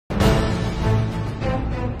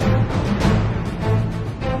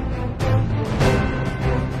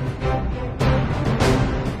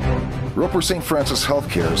Roper St. Francis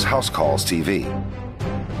Healthcare's House Calls TV.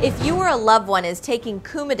 If you or a loved one is taking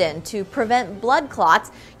Coumadin to prevent blood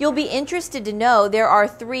clots, you'll be interested to know there are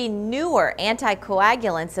 3 newer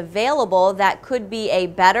anticoagulants available that could be a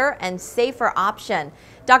better and safer option.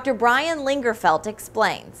 Dr. Brian Lingerfelt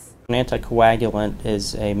explains. An anticoagulant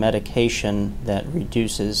is a medication that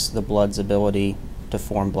reduces the blood's ability to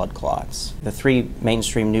form blood clots. The 3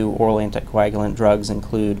 mainstream new oral anticoagulant drugs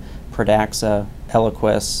include Pradaxa,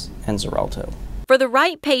 Eliquis, and Xarelto. For the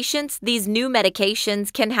right patients, these new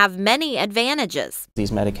medications can have many advantages.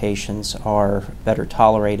 These medications are better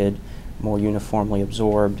tolerated, more uniformly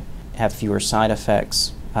absorbed, have fewer side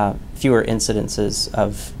effects, fewer incidences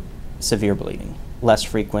of severe bleeding, less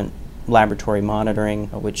frequent laboratory monitoring,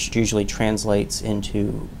 which usually translates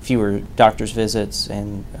into fewer doctor's visits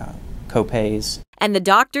and co-pays. And the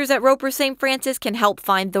doctors at Roper St. Francis can help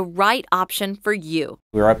find the right option for you.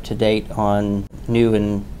 We're up to date on new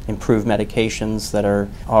and improved medications that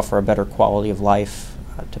offer a better quality of life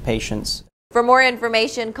to patients. For more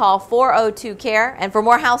information, call 402-CARE, and for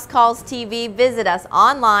more House Calls TV, visit us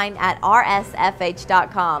online at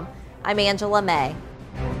rsfh.com. I'm Angela May.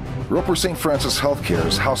 Roper St. Francis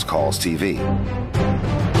Healthcare's House Calls TV.